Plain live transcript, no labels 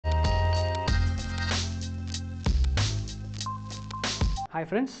Hi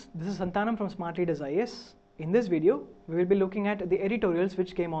friends, this is Santhanam from Smart Leaders IAS. In this video, we will be looking at the editorials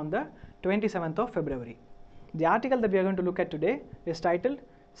which came on the 27th of February. The article that we are going to look at today is titled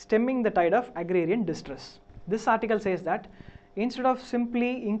Stemming the Tide of Agrarian Distress. This article says that instead of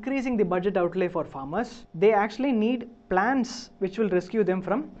simply increasing the budget outlay for farmers, they actually need plans which will rescue them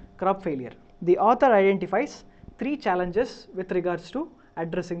from crop failure. The author identifies three challenges with regards to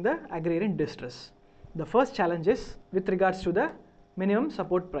addressing the agrarian distress. The first challenge is with regards to the minimum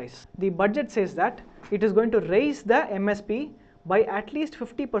support price. The budget says that it is going to raise the MSP by at least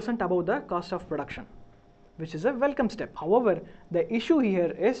 50% above the cost of production, which is a welcome step. However, the issue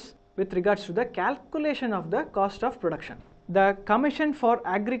here is with regards to the calculation of the cost of production. The Commission for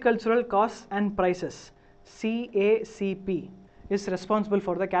Agricultural Costs and Prices, CACP, is responsible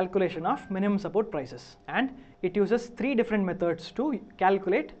for the calculation of minimum support prices, and it uses three different methods to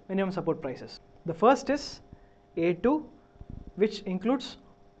calculate minimum support prices. The first is A2, which includes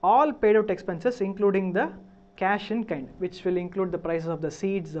all paid out expenses including the cash in kind, which will include the prices of the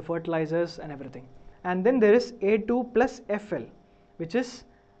seeds, the fertilizers and everything. And then there is A2 plus FL, which is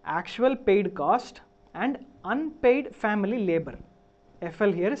actual paid cost and unpaid family labor.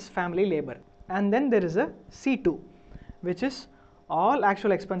 FL here is family labor. And then there is a C2, which is all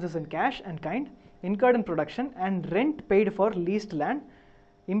actual expenses in cash and kind incurred in production and rent paid for leased land,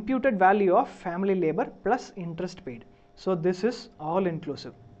 imputed value of family labor plus interest paid. So this is all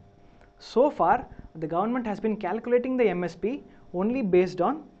inclusive. So far, the government has been calculating the MSP only based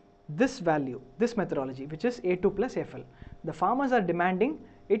on this value, this methodology, which is A2 plus FL. The farmers are demanding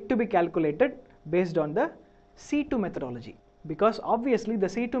it to be calculated based on the C2 methodology, because obviously the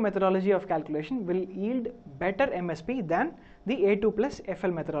C2 methodology of calculation will yield better MSP than the A2 plus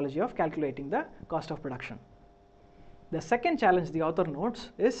FL methodology of calculating the cost of production. The second challenge the author notes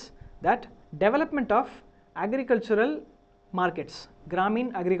is that development of agricultural markets,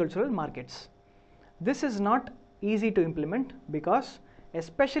 Gramin agricultural markets. This is not easy to implement because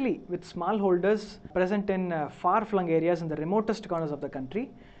especially with smallholders present in far-flung areas in the remotest corners of the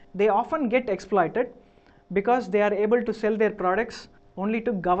country, they often get exploited because they are able to sell their products only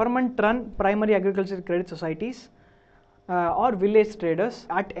to government-run primary agricultural credit societies or village traders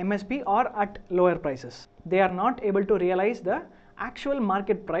at MSP or at lower prices. They are not able to realize the actual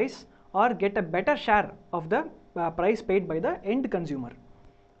market price or get a better share of the price paid by the end consumer.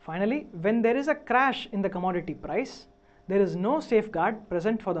 Finally, when there is a crash in the commodity price, there is no safeguard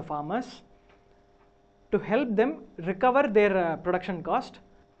present for the farmers to help them recover their production cost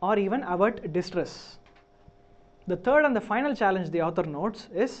or even avert distress. The third and the final challenge the author notes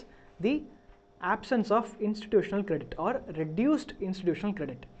is the absence of institutional credit or reduced institutional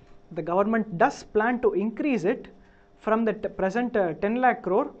credit. The government does plan to increase it from the present 10 lakh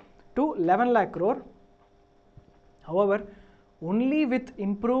crore to 11 lakh crore. However, only with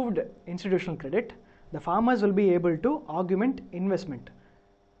improved institutional credit, the farmers will be able to augment investment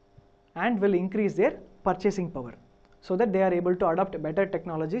and will increase their purchasing power so that they are able to adopt better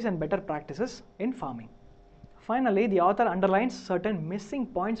technologies and better practices in farming. Finally, the author underlines certain missing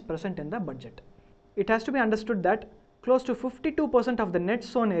points present in the budget. It has to be understood that close to 52% of the net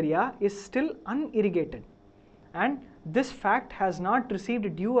sown area is still unirrigated, and this fact has not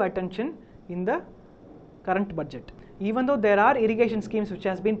received due attention in the current budget. Even though there are irrigation schemes which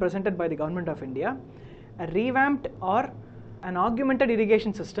has been presented by the government of India, a revamped or an augmented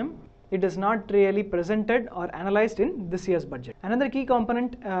irrigation system, it is not really presented or analyzed in this year's budget. Another key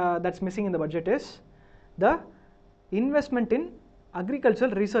component that's missing in the budget is the investment in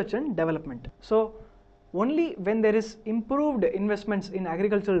agricultural research and development. So only when there is improved investments in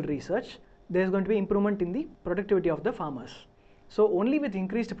agricultural research, there is going to be improvement in the productivity of the farmers. So only with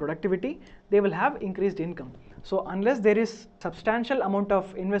increased productivity, they will have increased income. So unless there is substantial amount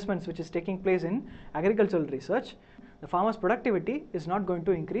of investments which is taking place in agricultural research, the farmers' productivity is not going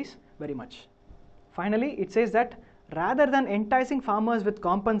to increase very much. Finally, it says that rather than enticing farmers with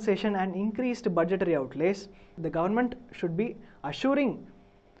compensation and increased budgetary outlays, the government should be assuring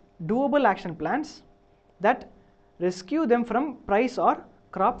doable action plans that rescue them from price or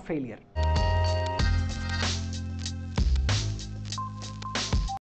crop failure.